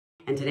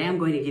And today I'm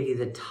going to give you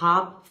the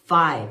top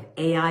 5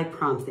 AI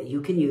prompts that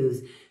you can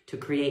use to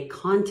create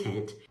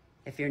content.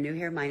 If you're new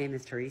here, my name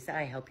is Teresa.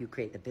 I help you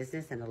create the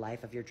business and the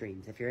life of your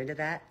dreams. If you're into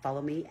that,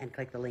 follow me and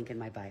click the link in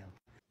my bio.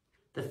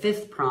 The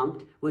 5th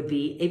prompt would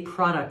be a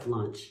product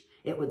launch.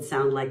 It would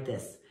sound like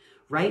this.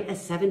 Write a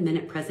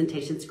 7-minute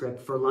presentation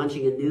script for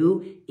launching a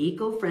new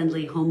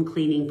eco-friendly home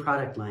cleaning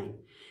product line.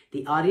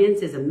 The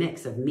audience is a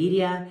mix of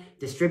media,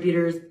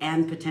 distributors,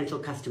 and potential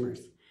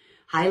customers.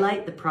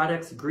 Highlight the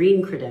product's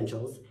green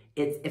credentials,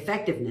 its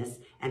effectiveness,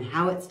 and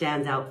how it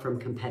stands out from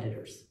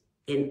competitors.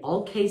 In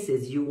all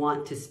cases, you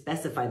want to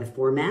specify the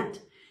format,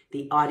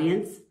 the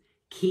audience,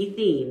 key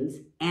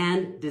themes,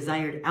 and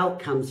desired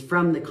outcomes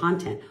from the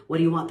content. What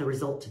do you want the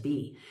result to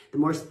be? The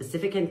more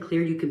specific and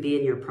clear you can be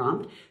in your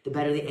prompt, the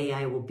better the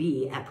AI will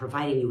be at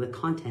providing you with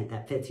content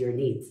that fits your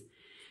needs.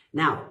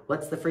 Now,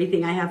 what's the free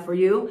thing I have for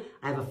you?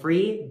 I have a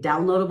free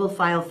downloadable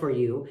file for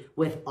you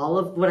with all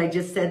of what I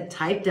just said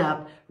typed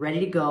up,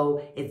 ready to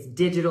go. It's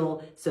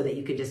digital so that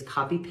you can just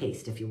copy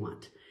paste if you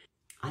want.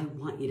 I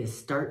want you to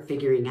start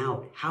figuring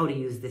out how to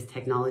use this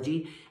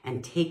technology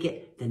and take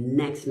it the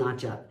next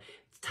notch up.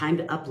 It's time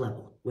to up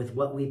level with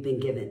what we've been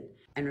given.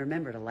 And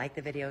remember to like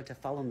the video, to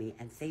follow me,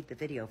 and save the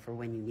video for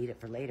when you need it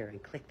for later,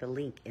 and click the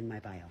link in my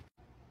bio.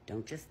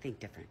 Don't just think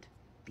different,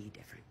 be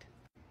different.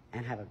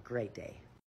 And have a great day.